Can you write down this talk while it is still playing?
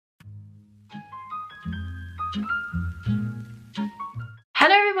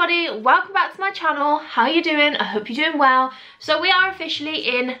everybody, welcome back to my channel. How are you doing? I hope you're doing well. So we are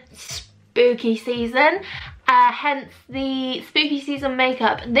officially in spooky season, hence the spooky season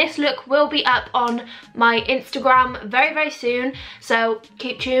makeup. This look will be up on my Instagram very soon, so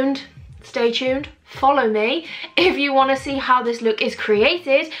keep tuned, stay tuned, follow me if you want to see how this look is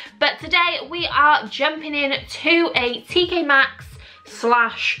created. But today we are jumping in to a Tkmaxx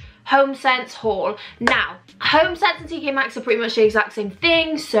 / Homesense haul. Now, Homesense and Tkmaxx are pretty much the exact same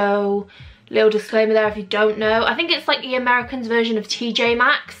thing, so little disclaimer there if you don't know. I think it's like the Americans version of TJ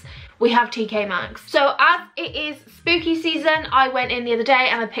Maxx. We have Tkmaxx. So as it is spooky season, I went in the other day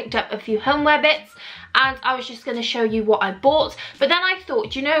and I picked up a few homeware bits, and I was just going to show you what I bought. But then I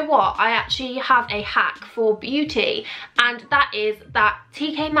thought, you know what, I actually have a hack for beauty, and that is that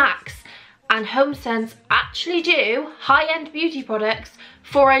Tkmaxx and Homesense actually do high-end beauty products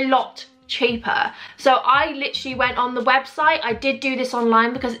for a lot cheaper. So I literally went on the website. I did do this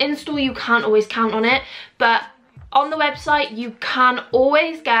online because in store you can't always count on it, but on the website you can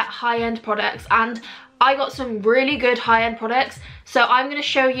always get high-end products, and I got some really good high-end products. So I'm going to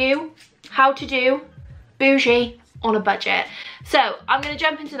show you how to do bougie on a budget. So I'm going to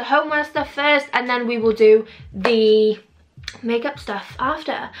jump into the homeware stuff first, and then we will do the makeup stuff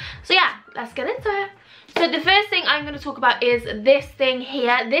after. So yeah, let's get into it. So the first thing I'm going to talk about is this thing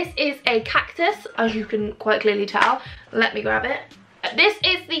here. This is a cactus, as you can quite clearly tell. Let me grab it. This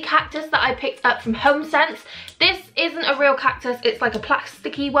is the cactus that I picked up from Homesense. This isn't a real cactus, it's like a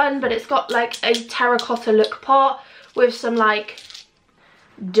plasticky one, but it's got like a terracotta look pot with some like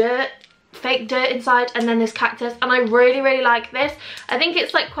dirt, fake dirt inside, and then this cactus, and I really like this. I think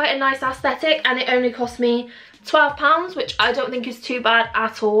it's like quite a nice aesthetic, and it only cost me £12, which I don't think is too bad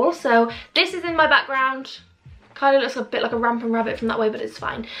at all. So this is in my background. Kind of looks a bit like a rampant rabbit from that way, but it's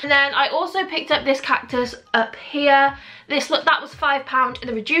fine. And then I also picked up this cactus up here. That was £5 in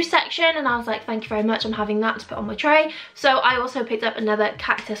the reduced section, and I was like, thank you very much, I'm having that to put on my tray. So I also picked up another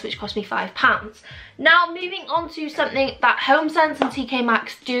cactus, which cost me £5. Now moving on to something that Homesense and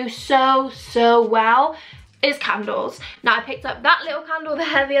Tkmaxx do so well is candles. Now I picked up that little candle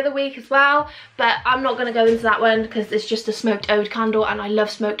there the other week as well, but I'm not going to go into that one because it's just a smoked oud candle, and I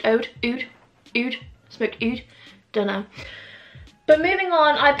love smoked oud. Smoked oud, don't know. But moving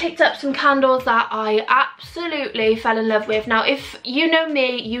on, I picked up some candles that I absolutely fell in love with. Now if you know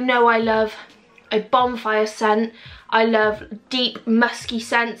me, you know I love a bonfire scent. I love deep musky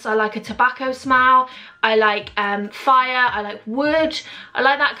scents. I like a tobacco smell. I like fire. I like wood. I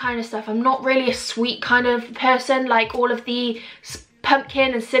like that kind of stuff. I'm not really a sweet kind of person. Like all of the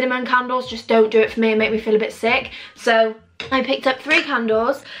pumpkin and cinnamon candles just don't do it for me and make me feel a bit sick. So I picked up 3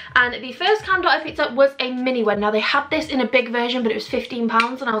 candles, and the first candle I picked up was a mini one. Now they had this in a big version, but it was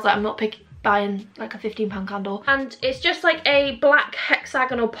 £15, and I was like, I'm not buying like a £15 candle. And it's just like a black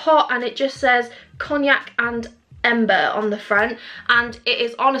hexagonal pot, and it just says cognac and ember on the front, and it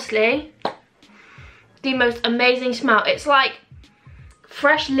is honestly the most amazing smell. It's like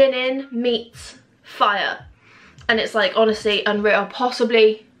fresh linen meets fire, and it's like honestly unreal.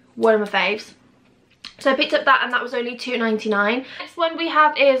 Possibly one of my faves. So I picked up that, and that was only £2.99. Next one we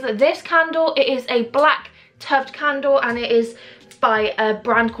have is this candle. It is a black tubbed candle, and it is by a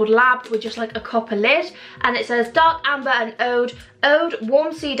brand called Lab with just like a copper lid, and it says dark amber and oud,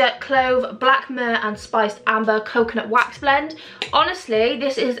 warm cedar, clove, black myrrh and spiced amber coconut wax blend. Honestly,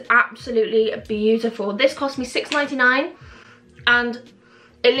 this is absolutely beautiful. This cost me £6.99, and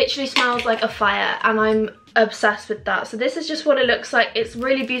it literally smells like a fire, and I'm obsessed with that. So this is just what it looks like. It's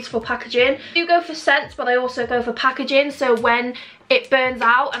really beautiful packaging. I do go for scents, but I also go for packaging, so when it burns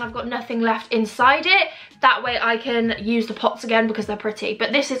out and I've got nothing left inside it, that way I can use the pots again because they're pretty.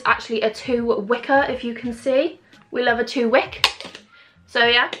 But this is actually a 2 wicker, if you can see. We love a 2 wick. So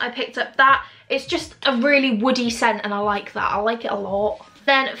yeah, I picked up that. It's just a really woody scent, and I like that. I like it a lot.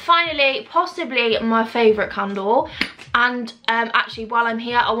 Then finally, possibly my favourite candle, and actually while I'm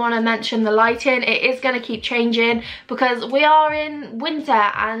here I want to mention the lighting. It is going to keep changing because we are in winter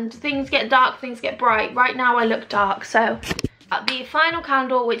and things get dark, things get bright. Right now I look dark. So the final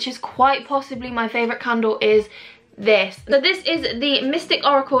candle, which is quite possibly my favourite candle, is this. So this is the Mystic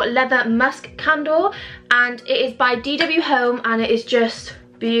Oracle Leather Musk candle, and it is by DW Home, and it is just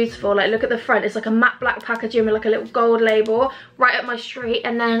beautiful. Like look at the front, it's like a matte black packaging with like a little gold label right up my street,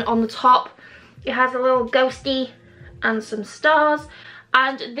 and then on the top it has a little ghosty and some stars,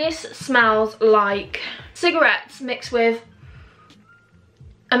 and this smells like cigarettes mixed with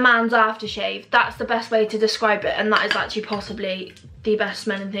a man's aftershave. That's the best way to describe it, and that is actually possibly the best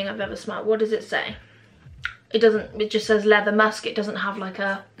smelling thing I've ever smelled. What does it say? It doesn't, it just says leather musk. It doesn't have like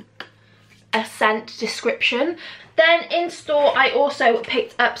a a scent description. Then in store I also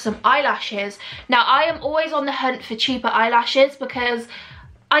picked up some eyelashes. Now I am always on the hunt for cheaper eyelashes because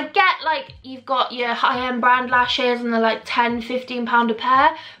I get like you've got your high-end brand lashes and they're like £10–15 a pair,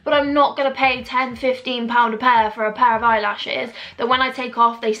 but I'm not going to pay £10–15 a pair for a pair of eyelashes that when I take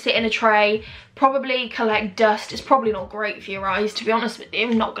off they sit in a tray, probably collect dust. It's probably not great for your eyes, to be honest with you,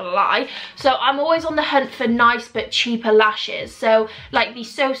 I'm not gonna lie. So I'm always on the hunt for nice but cheaper lashes. So like the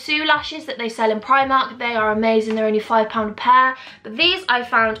Sosu lashes that they sell in Primark, they are amazing, they're only £5 a pair. But these I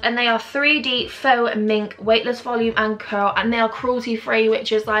found, and they are 3D faux mink, weightless volume and curl, and they are cruelty free,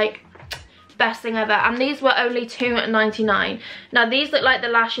 which is like best thing ever. And these were only £2.99. Now these look like the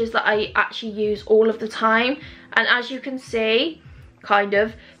lashes that I actually use all of the time, and as you can see, kind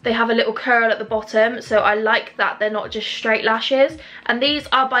of, they have a little curl at the bottom, so I like that they're not just straight lashes. And these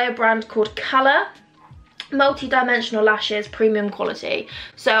are by a brand called Color, multi-dimensional lashes, premium quality.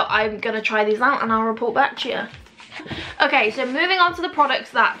 So I'm gonna try these out and I'll report back to you. Okay, so moving on to the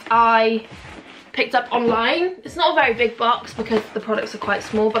products that I picked up online. It's not a very big box because the products are quite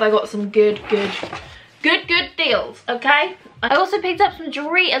small, but I got some good deals, okay? I also picked up some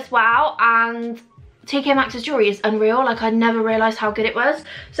jewelry as well, and Tkmaxx's jewelry is unreal. Like, I never realised how good it was.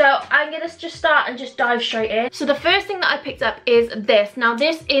 So I'm gonna just start and just dive straight in. So the first thing that I picked up is this. Now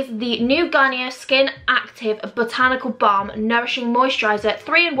this is the new Garnier Skin Active Botanical Balm Nourishing Moisturiser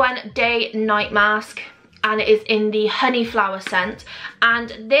 3-in-1 Day Night Mask, and it is in the honey flower scent,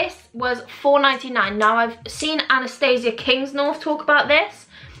 and this was £4.99. Now I've seen Anastasia Kingsnorth talk about this,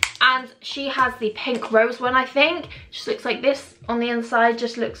 and she has the pink rose one, I think. Just looks like this on the inside,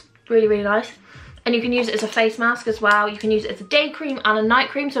 just looks really nice. And you can use it as a face mask as well. You can use it as a day cream and a night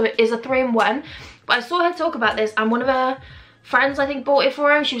cream, so it is a 3-in-1. But I saw her talk about this, and one of her friends, I think, bought it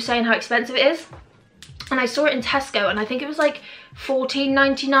for her, and she was saying how expensive it is. And I saw it in Tesco, and I think it was like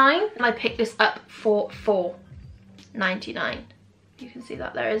 $14.99, and I picked this up for $4.99. You can see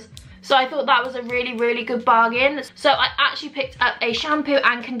that there is. So I thought that was a really good bargain. So I actually picked up a shampoo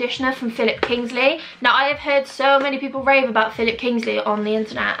and conditioner from Philip Kingsley. Now I have heard so many people rave about Philip Kingsley on the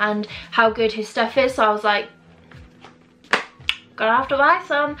internet and how good his stuff is, so I was like, gonna have to buy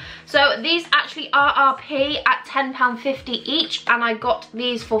some. So these actually are RRP at £10.50 each, and I got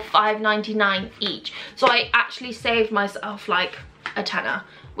these for £5.99 each. So I actually saved myself like a tenner,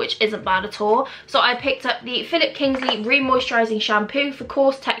 which isn't bad at all. So I picked up the Philip Kingsley Remoisturising Shampoo for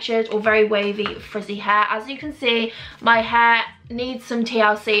coarse, textured or very wavy, frizzy hair. As you can see, my hair needs some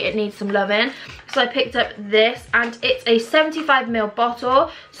TLC, it needs some loving. So I picked up this, and it's a 75ml bottle.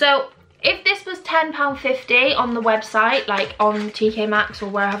 So if this was £10.50 on the website, like on Tkmaxx or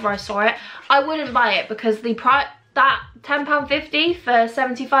wherever I saw it, I wouldn't buy it, because the price, that £10.50 for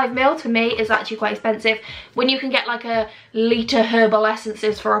 75ml to me is actually quite expensive when you can get like a litre herbal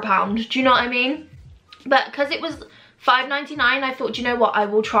essences for £1. Do you know what I mean? But because it was £5.99, I thought, do you know what, I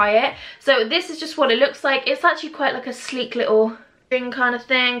will try it. So this is just what it looks like. It's actually quite like a sleek little string kind of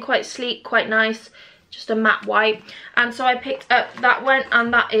thing, quite sleek, quite nice. Just a matte white. And so I picked up that one,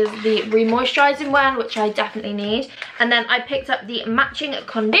 and that is the remoisturising one, which I definitely need. And then I picked up the matching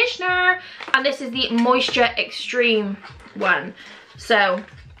conditioner, and this is the Moisture Extreme one. So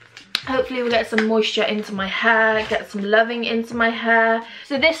hopefully we'll get some moisture into my hair, get some loving into my hair.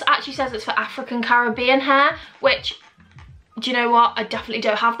 So this actually says it's for African Caribbean hair, which, do you know what, I definitely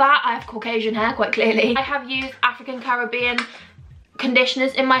don't have that. I have Caucasian hair, quite clearly. I have used African Caribbean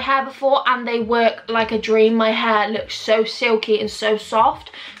conditioners in my hair before, and they work like a dream. My hair looks so silky and so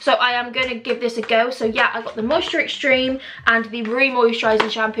soft, so I am going to give this a go. So yeah, I got the Moisture Extreme and the Remoisturising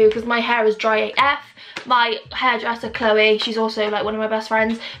Shampoo because my hair is dry AF. My hairdresser Chloe, she's also like one of my best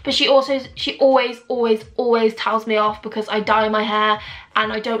friends, but she always tells me off because I dye my hair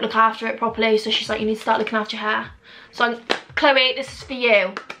and I don't look after it properly. So she's like, you need to start looking after your hair. So Chloe, this is for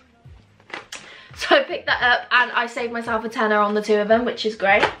you. So I picked that up, and I saved myself a tenner on the two of them, which is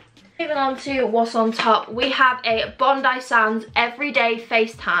great. Moving on to what's on top, we have a Bondi Sands Everyday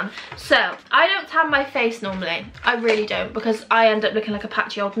Face Tan. So I don't tan my face normally, I really don't, because I end up looking like a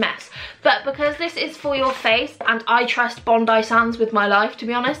patchy old mess. But because this is for your face, and I trust Bondi Sands with my life, to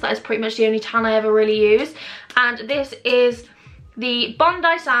be honest, that is pretty much the only tan I ever really use. And this is the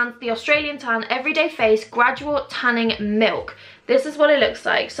Bondi Sands, the Australian Tan Everyday Face Gradual Tanning Milk. This is what it looks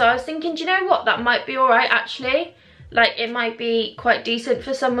like. So I was thinking, do you know what, that might be alright actually. Like, it might be quite decent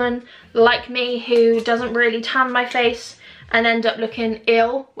for someone like me who doesn't really tan my face and end up looking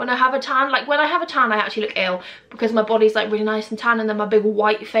ill when I have a tan. Like, when I have a tan, I actually look ill because my body's like really nice and tan, and then my big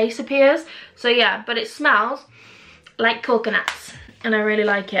white face appears. So yeah, but it smells like coconuts, and I really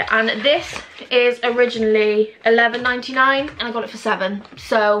like it. And this is originally $11.99 and I got it for £7.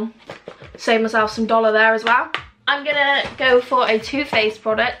 So save myself some dollar there as well. I'm gonna go for a Too Faced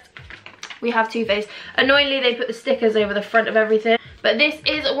product. We have Too Faced. Annoyingly, they put the stickers over the front of everything. But this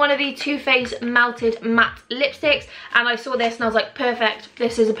is one of the Too Faced Melted Matte Lipsticks. And I saw this and I was like, perfect.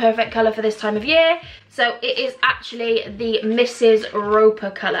 This is a perfect colour for this time of year. So it is actually the Mrs.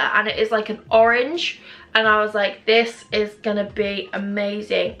 Roper colour. And it is like an orange. And I was like, this is gonna be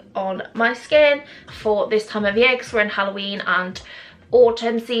amazing on my skin for this time of year. Because we're in Halloween and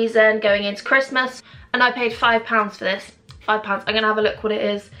autumn season going into Christmas. And I paid £5 for this. £5. I'm gonna have a look what it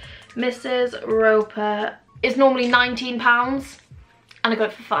is. Mrs. Roper is normally £19 and I got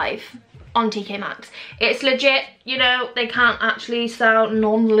it for £5 on Tkmaxx. It's legit, you know, they can't actually sell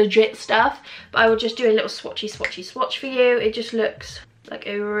non-legit stuff, but I will just do a little swatch for you. It just looks like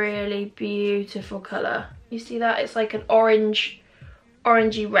a really beautiful colour. You see that? It's like an orangey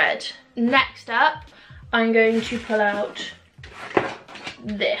red. Next up, I'm going to pull out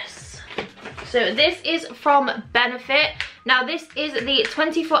this. So this is from Benefit. Now this is the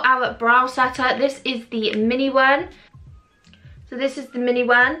 24-hour brow setter. This is the mini one. So this is the mini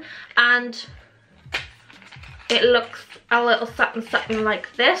one, and it looks a little something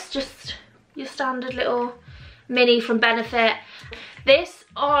like this. Just your standard little mini from Benefit. This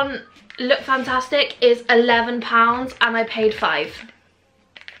on Look Fantastic is £11 and I paid £5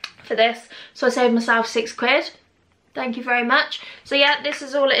 for this. So I saved myself £6. Thank you very much. So yeah, this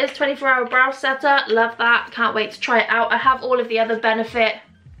is all it is. 24-hour brow setter. Love that. Can't wait to try it out. I have all of the other Benefit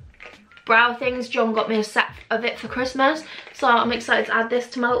brow things. John got me a set of it for Christmas. So I'm excited to add this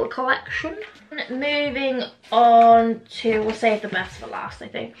to my little collection. Moving on to, we'll save the best for last, I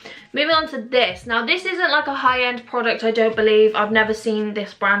think. Moving on to this. Now this isn't like a high-end product, I don't believe. I've never seen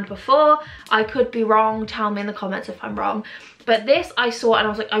this brand before. I could be wrong. Tell me in the comments if I'm wrong. But this I saw and I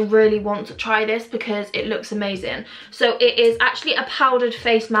was like, I really want to try this because it looks amazing. So it is actually a powdered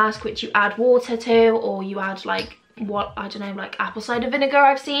face mask which you add water to, or you add like, what, I don't know, like apple cider vinegar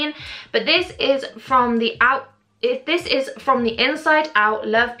I've seen. But this is from the Inside Out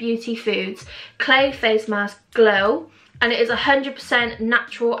Love Beauty Foods Clay Face Mask Glow. And it is 100%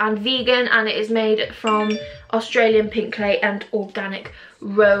 natural and vegan, and it is made from Australian pink clay and organic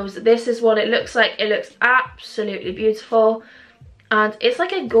rose. This is what it looks like. It looks absolutely beautiful, and it's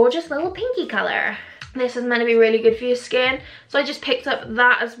like a gorgeous little pinky colour. This is meant to be really good for your skin, so I just picked up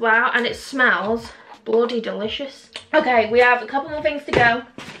that as well, and it smells bloody delicious. Okay, we have a couple more things to go.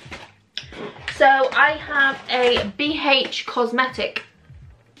 So I have a BH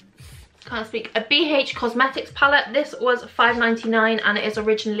Cosmetics palette. This was £5.99 and it is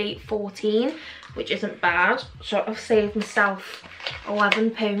originally £14, which isn't bad. So I've saved myself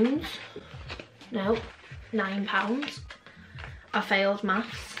 £11. No, £9. I failed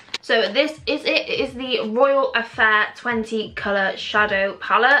maths. So this is it. It is the Royal Affair 20 colour shadow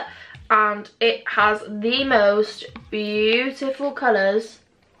palette, and it has the most beautiful colours.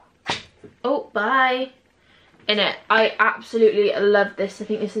 Oh, bye. In it. I absolutely love this. I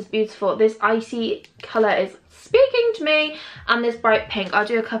think this is beautiful. This icy colour is speaking to me, and this bright pink. I'll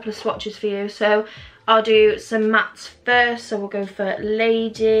do a couple of swatches for you. So I'll do some mattes first. So we'll go for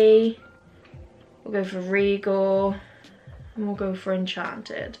Lady, we'll go for Regal, and we'll go for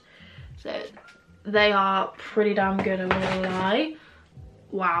Enchanted. So they are pretty damn good, I'm not gonna lie.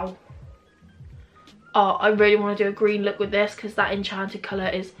 Wow. Oh, I really want to do a green look with this because that Enchanted colour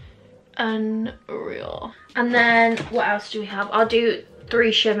is unreal. And then what else do we have? I'll do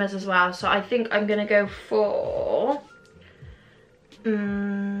 3 shimmers as well. So I think I'm gonna go for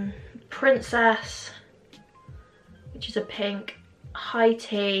Princess, which is a pink, High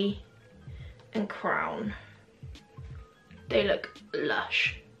Tea, and Crown. They look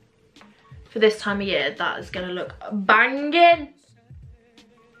lush. For this time of year, that is gonna look banging.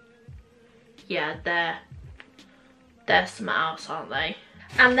 Yeah, they're something else, aren't they?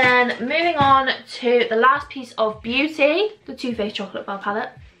 And then moving on to the last piece of beauty, the Too Faced Chocolate Bar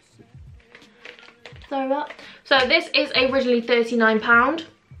Palette. Sorry about that. So this is originally £39.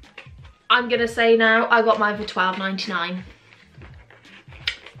 I'm gonna say now I got mine for £12.99.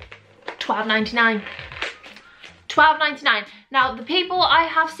 £12.99. £12.99. Now the people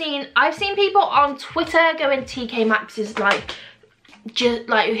I've seen people on Twitter going Tkmaxx is like, just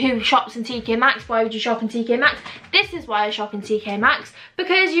like, who shops in Tkmaxx? Why would you shop in Tkmaxx? This is why I shop in Tkmaxx,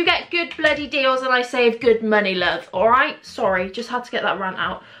 because you get good bloody deals and I save good money, love. Alright, sorry, just had to get that rant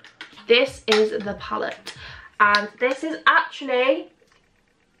out. This is the palette, and this is actually,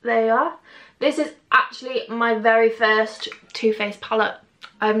 there you are, this is actually my very first Too Faced palette.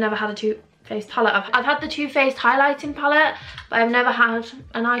 I've never had a Too Faced palette. I've had the Too Faced highlighting palette, but I've never had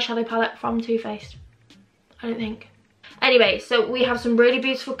an eyeshadow palette from Too Faced, I don't think. Anyway, so we have some really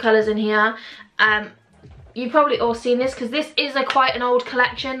beautiful colours in here. You've probably all seen this because this is quite an old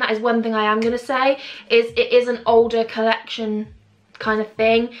collection. That is one thing I am going to say, is it is an older collection kind of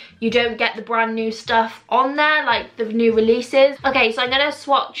thing. You don't get the brand new stuff on there, like the new releases. Okay, so I'm going to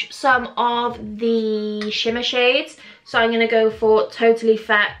swatch some of the shimmer shades. So I'm going to go for Totally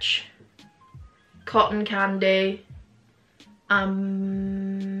Fetch, Cotton Candy,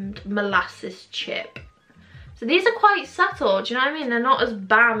 and Molasses Chip. So these are quite subtle, do you know what I mean? They're not as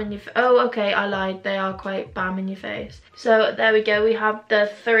bam in your face. Oh, okay, I lied. They are quite bam in your face. So there we go. We have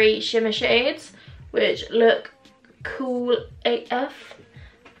the 3 shimmer shades, which look cool AF.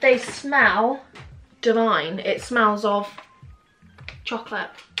 They smell divine. It smells of chocolate.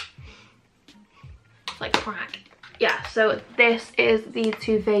 It's like crack. Yeah, so this is the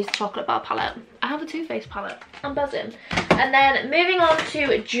Too Faced Chocolate Bar palette. I have a Too Faced palette. I'm buzzing. And then moving on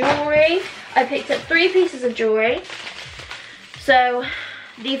to jewellery. I picked up 3 pieces of jewellery. So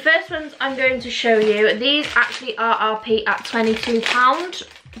the first ones I'm going to show you. These actually are RP at £22,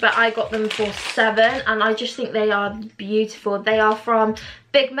 but I got them for £7, and I just think they are beautiful. They are from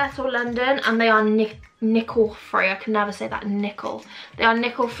Big Metal London, and they are nickel free. I can never say that, nickel. They are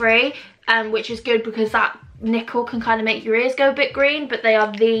nickel free, which is good because that nickel can kind of make your ears go a bit green, but they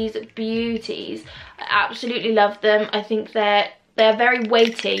are these beauties. I absolutely love them. I think they're very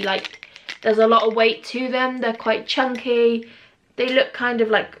weighty, like there's a lot of weight to them. They're quite chunky. They look kind of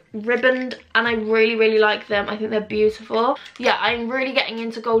like ribboned, and I really like them. I think they're beautiful. Yeah, I'm really getting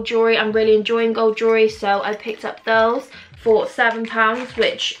into gold jewellery. I'm really enjoying gold jewellery, so I picked up those for £7,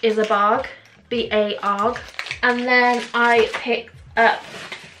 which is a barg, B-A-R-G. And then I picked up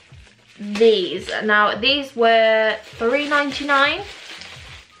these. Now these were £3.99.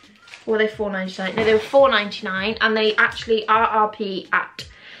 Were they £4.99? No, they were £4.99, and they actually are RP at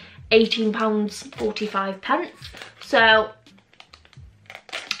 £18.45. So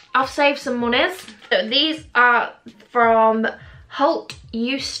I've saved some monies. So these are from Holt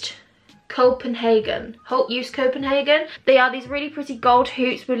Used Copenhagen. They are these really pretty gold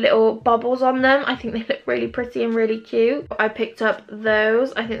hoops with little bubbles on them. I think they look really pretty and really cute. I picked up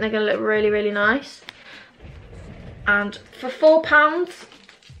those. I think they're gonna look really nice. And for £4,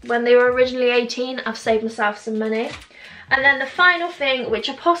 when they were originally 18, I've saved myself some money. And then the final thing, which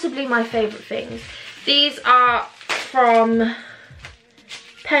are possibly my favourite things, these are from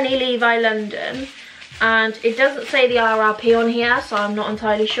Penny Levi London, and it doesn't say the RRP on here, so I'm not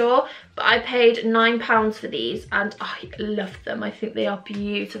entirely sure, but I paid £9 for these, and I love them. I think they are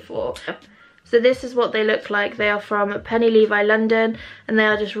beautiful. So this is what they look like. They are from Penny Levi London, and they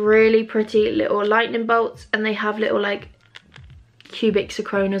are just really pretty little lightning bolts, and they have little like cubic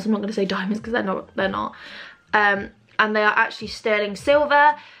zirconias. I'm not going to say diamonds because they're not. And they are actually sterling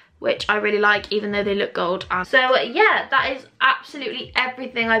silver, which I really like, even though they look gold. So yeah, that is absolutely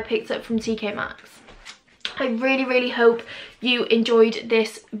everything I picked up from Tkmaxx. I really hope you enjoyed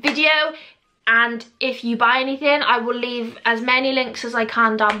this video, and if you buy anything, I will leave as many links as I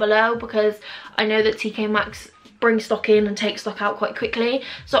can down below, because I know that Tkmaxx bring stock in and take stock out quite quickly.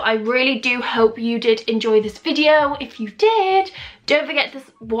 So I really do hope you did enjoy this video. If you did, don't forget to,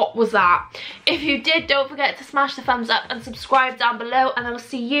 what was that? If you did, don't forget to smash the thumbs up and subscribe down below, and I will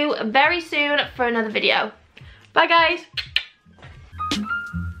see you very soon for another video. Bye guys.